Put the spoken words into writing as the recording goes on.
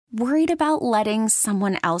Worried about letting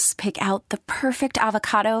someone else pick out the perfect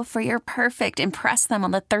avocado for your perfect impress them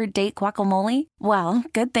on the third date guacamole? Well,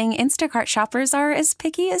 good thing Instacart shoppers are as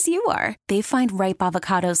picky as you are. They find ripe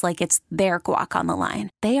avocados like it's their guac on the line.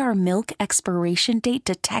 They are milk expiration date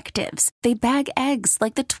detectives. They bag eggs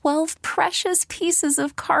like the 12 precious pieces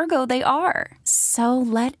of cargo they are. So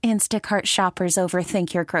let Instacart shoppers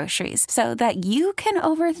overthink your groceries so that you can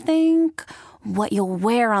overthink what you'll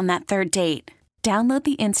wear on that third date. Download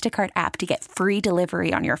the Instacart app to get free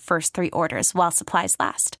delivery on your first 3 orders while supplies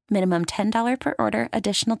last. Minimum $10 per order.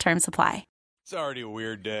 Additional terms apply. It's already a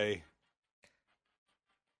weird day.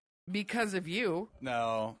 Because of you.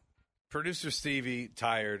 No. Producer Stevie,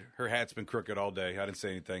 tired. Her hat's been crooked all day. I didn't say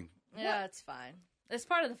anything. Yeah, it's fine. It's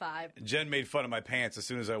part of the vibe. Jen made fun of my pants as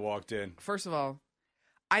soon as I walked in. First of all,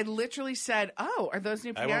 I literally said, "Oh, are those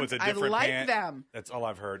new I went pants? with a I different like pant. them." That's all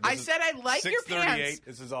I've heard. I said, "I like your pants."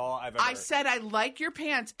 This is all I've ever I heard. said, "I like your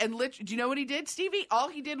pants." And do you know what he did, Stevie? All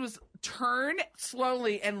he did was turn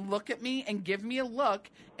slowly and look at me and give me a look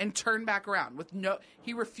and turn back around with no.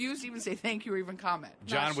 He refused to even say thank you or even comment.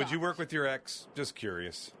 John, would you work with your ex? Just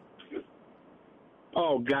curious.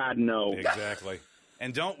 Oh God, no. Exactly.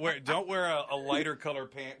 And don't wear a lighter color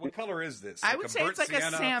pant. What color is this? I would say it's like a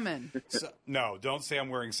salmon. No, don't say I'm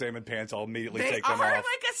wearing salmon pants. I'll immediately They take them are off.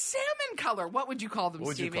 like a salmon color. What would you call them, What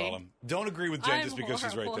would Stevie? you call them? Don't agree with Jen just because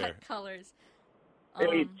she's right horrible there. at colors.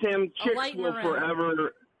 Hey, Tim, a chicks light will maroon.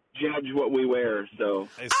 forever judge what we wear, so.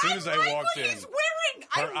 As soon as I walked in, He's wearing.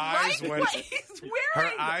 her I eyes like went. what he's wearing.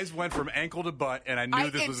 Her eyes went from ankle to butt, and I knew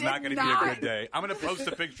this it was did not going to be a not. good day. I'm going to post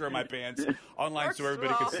a picture of my pants online First so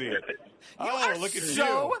everybody of can all, see it. You Oh, are look at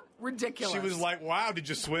so you! ridiculous. She was like, "Wow, did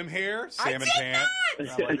you swim here? Salmon did pant." not! And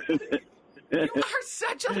I'm like, You are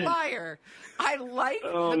such a liar. I like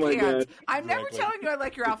Oh, the my pants. God. I'm never Exactly. telling you I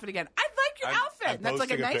like your outfit again. I like your outfit. I'm That's like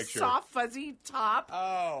a posting a nice, picture. soft, fuzzy top.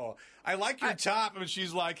 "Oh, I like your top," and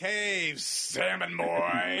she's like, "Hey, salmon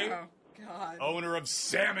boy, Oh, God. owner of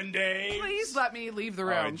Salmon Days." Please let me leave the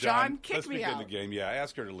room. All right, John, kick let's me begin out. the game. Yeah,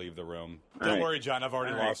 ask her to leave the room. All Don't right. worry, John. I've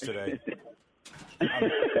already All right. lost today.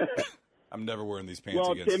 I'm never wearing these pants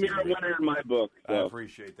Well, against Tim, you're a you. winner in my book. I So.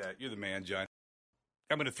 appreciate that. You're the man, John.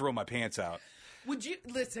 I'm going to throw my pants out. Would you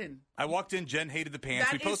listen? I walked in. Jen hated the pants.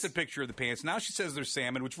 That We posted is- a picture of the pants. Now she says they're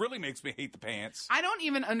salmon, which really makes me hate the pants. I don't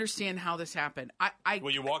even understand how this happened. Well,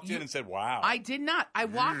 you walked in and said, "Wow." I did not. I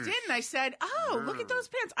walked in and I said, "Oh, look at those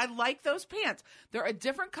pants. I like those pants. They're a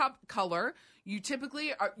different color. You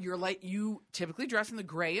typically you typically dress in the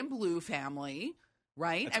gray and blue family,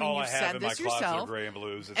 right? That's I mean, all you've I have said in my this closet yourself. of gray and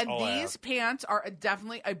blues. That's And all I these have. pants are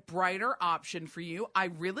definitely a brighter option for you. I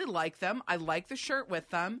really like them. I like the shirt with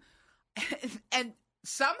them. And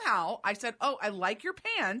somehow I said, "Oh, I like your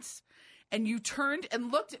pants." And you turned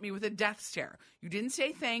and looked at me with a death stare. You didn't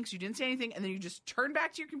say thanks. You didn't say anything. And then you just turned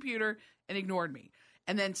back to your computer and ignored me.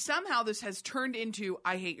 And then somehow this has turned into,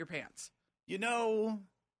 "I hate your pants." You know,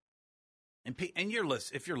 and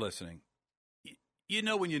if you're listening, you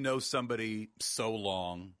know when you know somebody so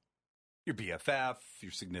long, your BFF,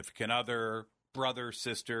 your significant other, brother,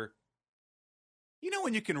 sister, you know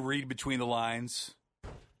when you can read between the lines?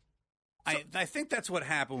 I think that's what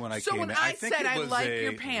happened when I So came when in. I think said it I was like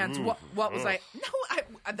your pants, what was I?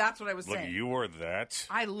 No, that's what I was Look, saying. you wore that.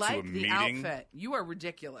 I to a like the meeting. outfit. You are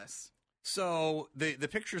ridiculous. So the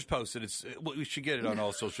picture's posted. We should get it on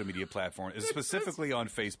all social media platforms, specifically on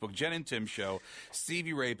Facebook. Jen and Tim show.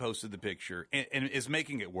 Stevie Ray posted the picture and is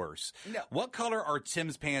making it worse. No. What color are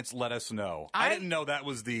Tim's pants? Let us know. I didn't know that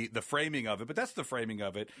was the framing of it, but that's the framing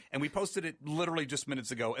of it. And we posted it literally just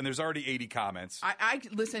minutes ago, and there's already 80 comments. I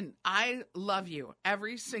listen. I love you,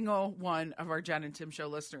 every single one of our Jen and Tim show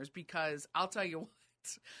listeners, because I'll tell you what,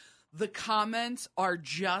 the comments are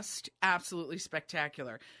just absolutely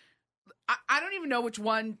spectacular. I don't even know which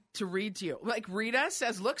one to read to you. Like Rita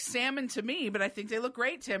says, "Look salmon to me, but I think they look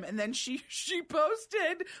great, Tim." And then she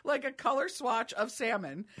posted like a color swatch of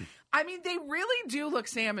salmon. I mean, they really do look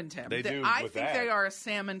salmon, Tim. They do I with think that. they are a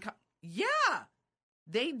salmon. Yeah,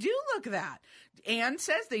 they do look that. Anne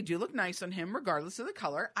says they do look nice on him, regardless of the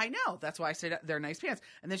color. I know. That's why I said they're nice pants.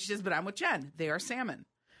 And then she says, "But I'm with Jen. They are salmon."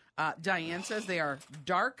 Diane says they are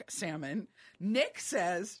dark salmon. Nick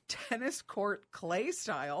says tennis court clay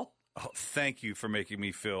style. Oh, thank you for making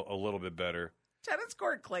me feel a little bit better. Tennis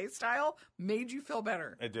court clay style made you feel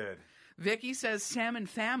better. I did. Vicky says salmon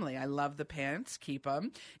family. I love the pants. Keep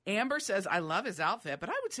them. Amber says I love his outfit, but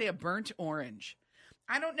I would say a burnt orange.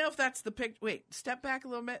 I don't know if that's the pic. Wait, step back a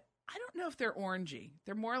little bit. I don't know if they're orangey.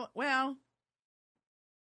 They're more, well,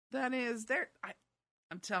 that is,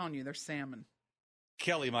 I'm telling you, they're salmon.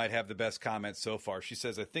 Kelly might have the best comment so far. She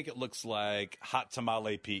says, "I think it looks like hot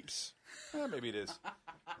tamale peeps." Maybe it is.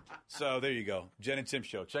 So there you go. Jen and Tim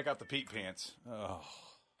Show. Check out the Pete Pants. Oh.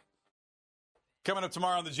 Coming up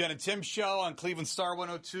tomorrow on the Jen and Tim Show on Cleveland Star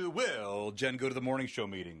 102. Will Jen go to the morning show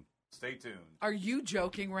meeting? Stay tuned. Are you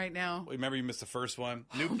joking right now? Remember you missed the first one?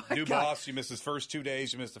 New God. boss. You missed his first 2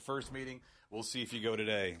 days. You missed the first meeting. We'll see if you go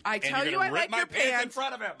today. I And tell you're you gonna I rip like my your pants. in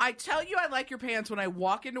front of him. I tell you I like your pants when I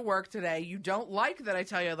walk into work today. You don't like that I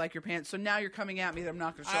tell you I like your pants, so now you're coming at me that I'm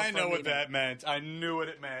not going to show up I for a know what meeting. that meant. I knew what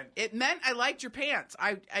it meant. It meant I liked your pants.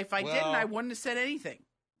 If I didn't, I wouldn't have said anything.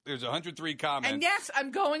 There's 103 comments. And yes,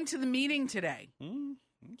 I'm going to the meeting today.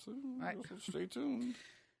 Stay tuned.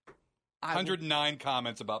 I 109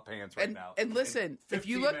 comments about pants right now. And listen, if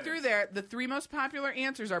you 15 look minutes. through there, the 3 most popular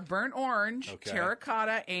answers are burnt orange, Okay.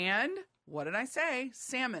 terracotta, and what did I say?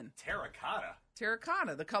 Salmon. Terracotta.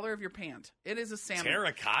 Terracotta, the color of your pant. It is a salmon.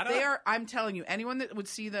 Terracotta? They are. I'm telling you, anyone that would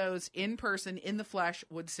see those in person, in the flesh,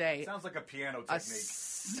 would say Sounds like a piano a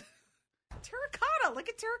technique. terracotta, like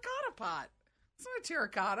a terracotta pot. It's not a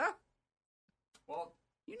terracotta. Well,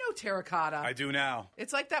 You know terracotta. I do now.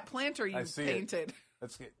 It's like that planter you I see it. painted.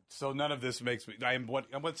 So none of this makes me.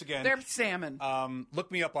 Once again. They're salmon.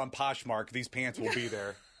 Look me up on Poshmark. These pants will be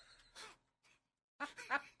there.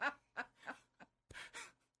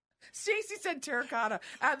 Stacey said terracotta.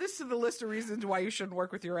 Add this to the list of reasons why you shouldn't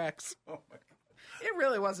work with your ex. Oh my God. It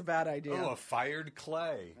really was a bad idea. Oh, a fired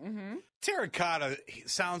clay. Mm-hmm. Terracotta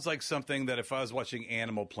sounds like something that if I was watching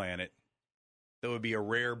Animal Planet, that would be a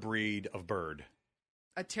rare breed of bird.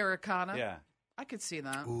 A terracotta? Yeah. I could see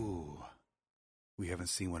that. Ooh, we haven't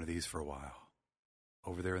seen one of these for a while.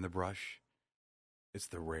 Over there in the brush, it's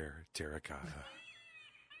the rare terracotta.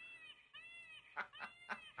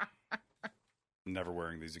 Never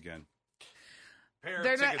wearing these again.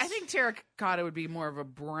 They're not, I think terracotta would be more of a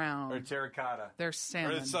brown. Or terracotta. They're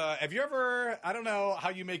salmon. Or it's, have you ever, I don't know how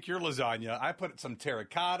you make your lasagna. I put some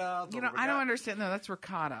terracotta. I don't understand. No, that's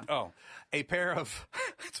ricotta. Oh, a pair of,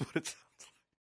 that's what it's